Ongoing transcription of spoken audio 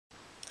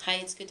Hi,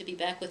 it's good to be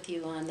back with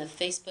you on the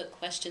Facebook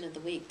question of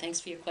the week. Thanks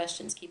for your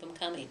questions. Keep them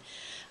coming.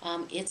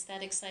 It's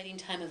that exciting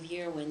time of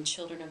year when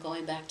children are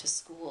going back to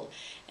school,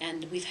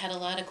 and we've had a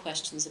lot of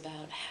questions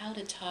about how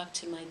to talk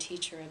to my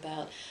teacher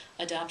about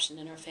adoption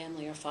in our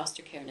family or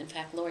foster care. And in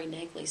fact, Lori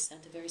Nagley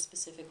sent a very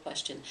specific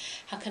question.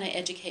 How can I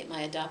educate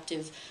my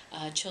adoptive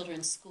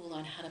children's school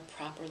on how to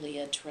properly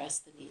address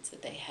the needs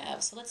that they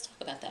have? So let's talk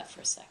about that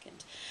for a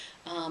second.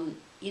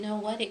 You know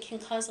what? It can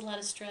cause a lot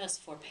of stress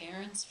for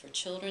parents, for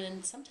children,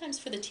 and sometimes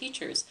for the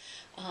teachers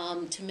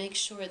to make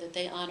sure that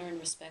they honor and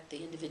respect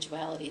the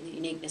individuality and the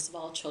uniqueness of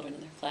all children in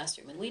their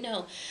classroom. And we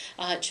know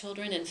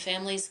children and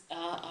families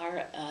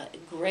are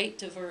great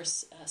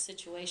diverse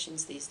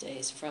situations these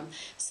days, from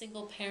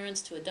single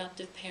parents to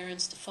adoptive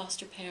parents to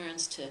foster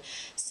parents to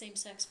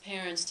same-sex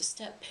parents to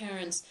step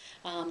parents,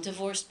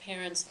 divorced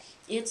parents.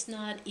 It's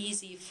not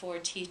easy for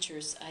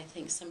teachers, I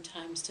think,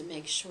 sometimes to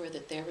make sure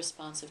that they're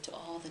responsive to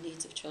all the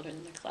needs of children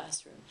in the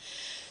classroom.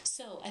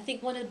 So I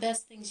think one of the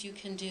best things you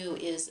can do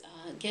is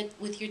get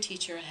with your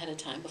teacher ahead of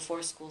time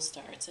before school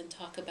starts and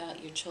talk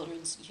about your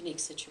children's unique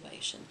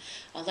situation.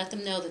 Let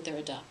them know that they're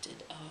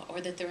adopted or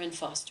that they're in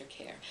foster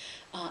care.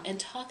 And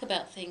talk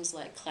about things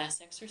like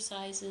class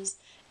exercises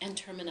and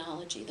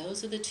terminology.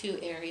 Those are the two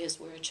areas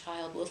where a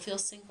child will feel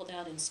singled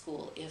out in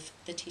school if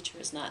the teacher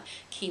is not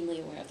keenly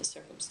aware of the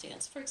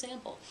circumstance. For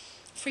example,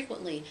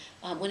 frequently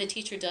when a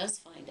teacher does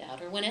find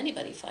out, or when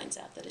anybody finds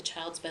out that a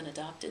child's been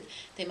adopted,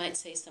 they might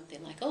say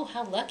something like, "Oh,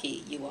 how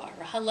lucky you are,"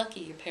 or "how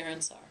lucky your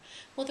parents are."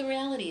 Well, the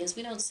reality is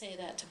we don't say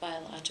that to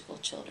biological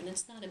children.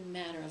 It's not a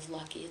matter of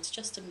lucky. It's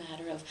just a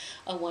matter of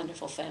a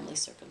wonderful family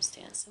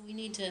circumstance. So we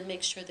need to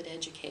make sure that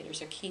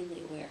educators are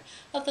keenly aware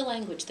of the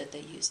language that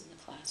they use in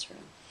the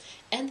classroom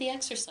and the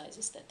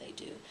exercises that they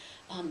do.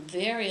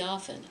 Very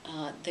often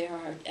there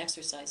are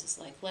exercises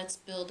like, let's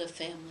build a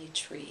family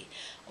tree,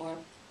 or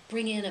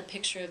bring in a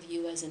picture of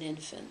you as an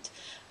infant.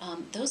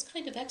 Those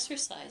kind of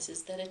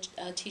exercises that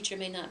a teacher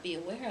may not be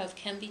aware of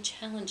can be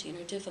challenging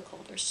or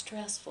difficult or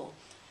stressful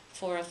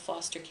for a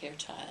foster care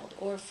child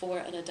or for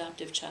an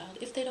adoptive child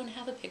if they don't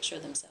have a picture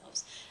of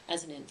themselves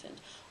as an infant,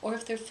 or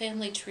if their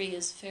family tree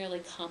is fairly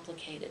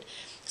complicated.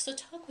 So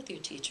talk with your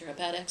teacher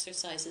about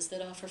exercises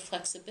that offer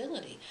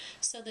flexibility,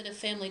 so that a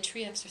family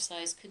tree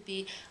exercise could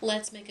be,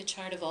 let's make a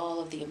chart of all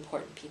of the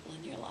important people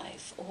in your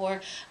life,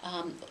 or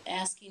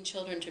asking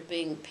children to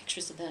bring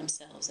pictures of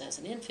themselves as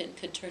an infant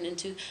could turn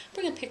into,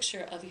 bring a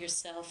picture of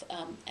yourself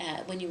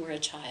when you were a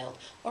child,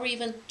 or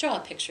even draw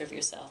a picture of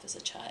yourself as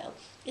a child.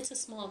 It's a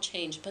small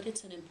change, but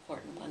it's an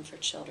important one for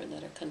children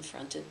that are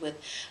confronted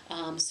with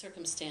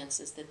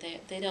circumstances that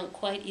they don't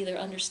quite either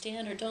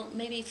understand or don't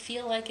maybe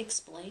feel like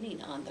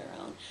explaining on their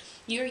own.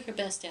 You're your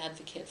best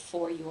advocate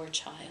for your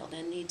child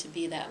and need to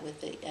be that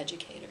with the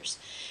educators.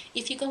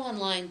 If you go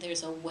online,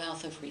 there's a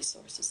wealth of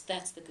resources.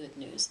 That's the good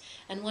news.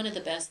 And one of the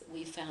best that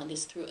we've found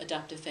is through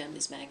Adoptive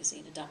Families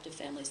Magazine,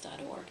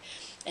 adoptivefamilies.org.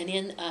 And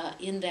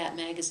in that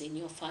magazine,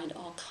 you'll find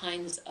all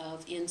kinds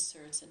of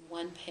inserts and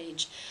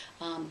one-page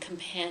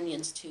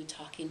companions to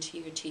talking to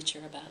your teacher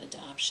about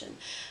adoption.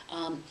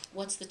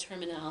 What's the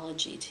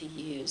terminology to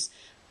use?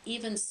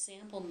 Even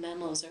sample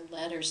memos or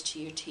letters to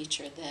your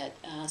teacher that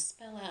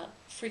spell out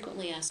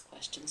frequently asked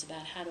questions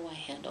about, how do I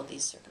handle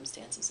these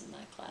circumstances in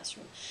my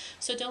classroom?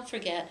 So don't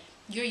forget,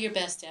 you're your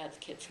best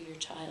advocate for your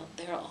child.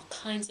 There are all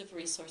kinds of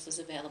resources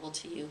available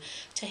to you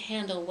to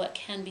handle what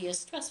can be a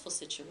stressful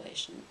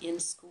situation in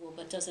school,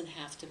 but doesn't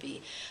have to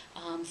be.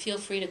 Feel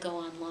free to go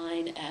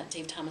online at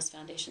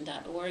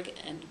davethomasfoundation.org,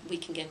 and we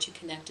can get you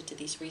connected to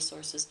these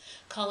resources.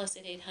 Call us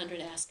at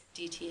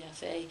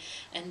 800-ASK-DTFA,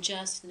 and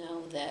just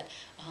know that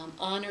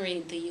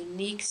honoring the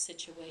unique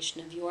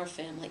situation of your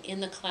family in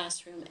the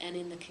classroom and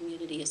in the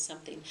community is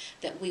something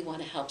that we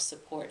want to help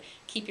support.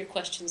 Keep your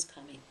questions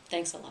coming.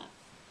 Thanks a lot.